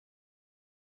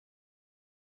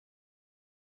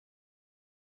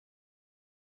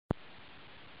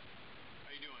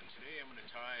I'm going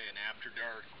to tie an after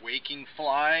dark waking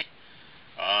fly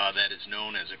that is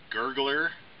known as a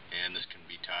Gurgler, and this can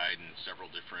be tied in several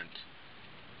different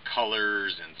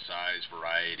colors and size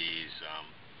varieties.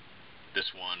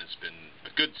 This one has been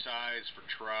a good size for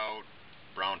trout,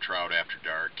 brown trout after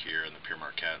dark here in the Pere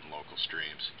Marquette and local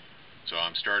streams. So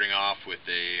I'm starting off with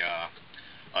a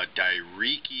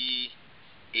Dairiki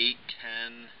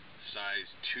 810 size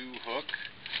 2 hook.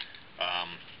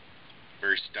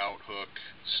 Very stout hook,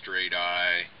 straight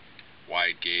eye,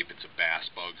 wide gape. It's a bass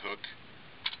bug hook.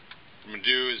 What I'm going to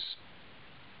do is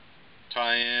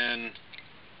tie in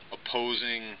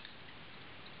opposing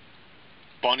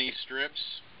bunny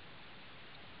strips,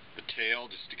 the tail,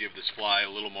 just to give this fly a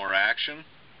little more action.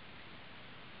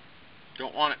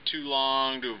 Don't want it too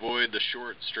long to avoid the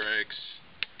short strikes,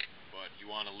 but you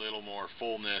want a little more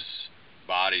fullness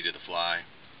body to the fly.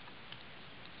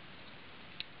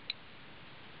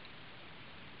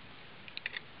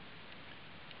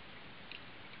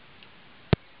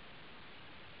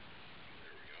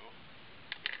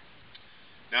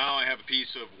 Now I have a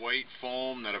piece of white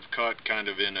foam that I've cut kind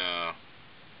of in a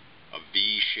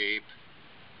V shape,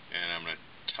 and I'm going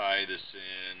to tie this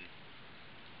in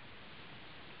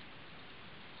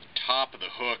the top of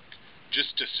the hook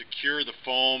just to secure the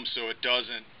foam so it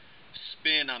doesn't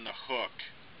spin on the hook.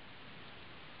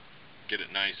 Get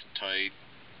it nice and tight.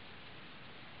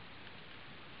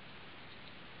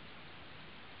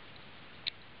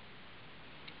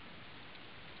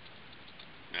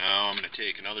 Now I'm going to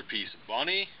take another piece of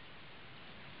bunny,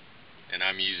 and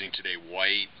I'm using today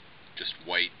white, just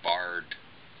white barred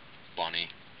bunny.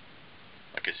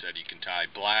 Like I said, you can tie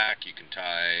black, you can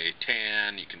tie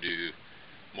tan, you can do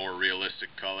more realistic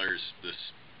colors.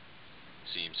 This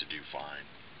seems to do fine.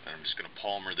 And I'm just going to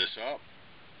palmer this up.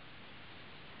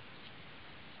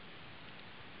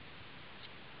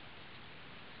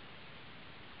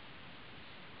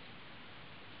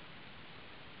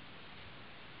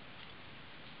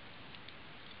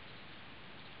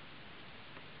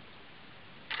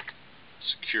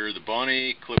 Secure the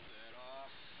bunny, clip that off,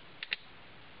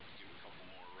 give it a couple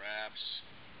more wraps.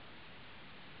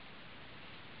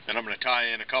 Then I'm going to tie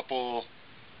in a couple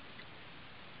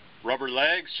rubber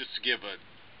legs just to give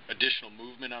additional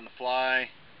movement on the fly.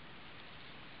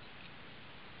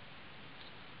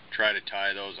 Try to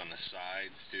tie those on the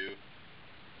sides too.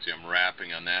 See, I'm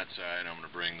wrapping on that side. I'm going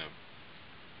to bring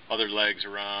the other legs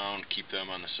around, keep them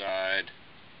on the side.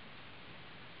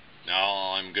 Now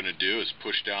all I'm going to do is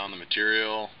push down the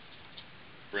material,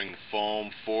 bring the foam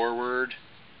forward,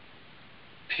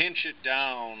 pinch it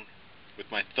down with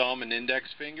my thumb and index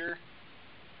finger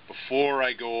before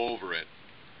I go over it.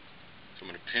 So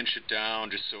I'm going to pinch it down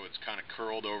just so it's kind of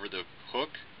curled over the hook.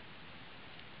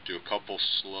 Do a couple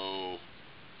slow,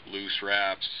 loose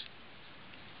wraps.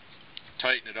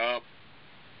 Tighten it up.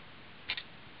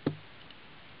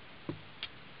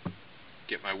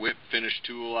 Get my whip finish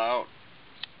tool out.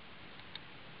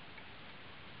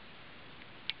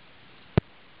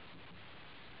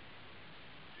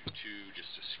 Two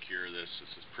just to secure this. This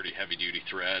is pretty heavy duty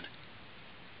thread.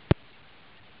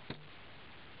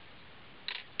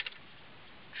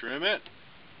 Trim it.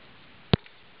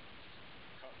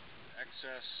 Cut the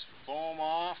excess foam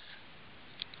off.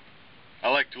 I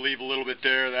like to leave a little bit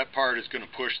there. That part is going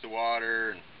to push the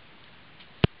water and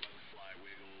let the fly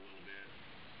wiggle a little bit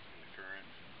in the current.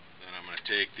 Then I'm going to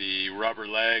take the rubber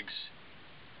legs,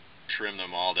 trim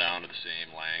them all down to the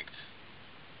same length.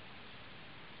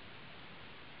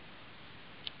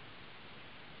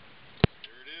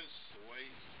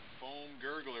 Foam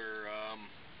Gurgler.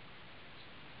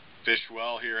 Fish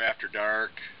well here after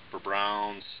dark for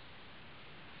browns.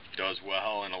 Does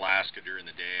well in Alaska during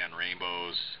the day on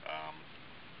rainbows.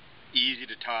 Easy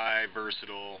to tie,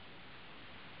 versatile,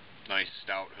 nice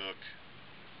stout hook.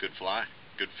 Good fly,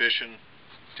 good fishing.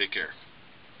 Take care.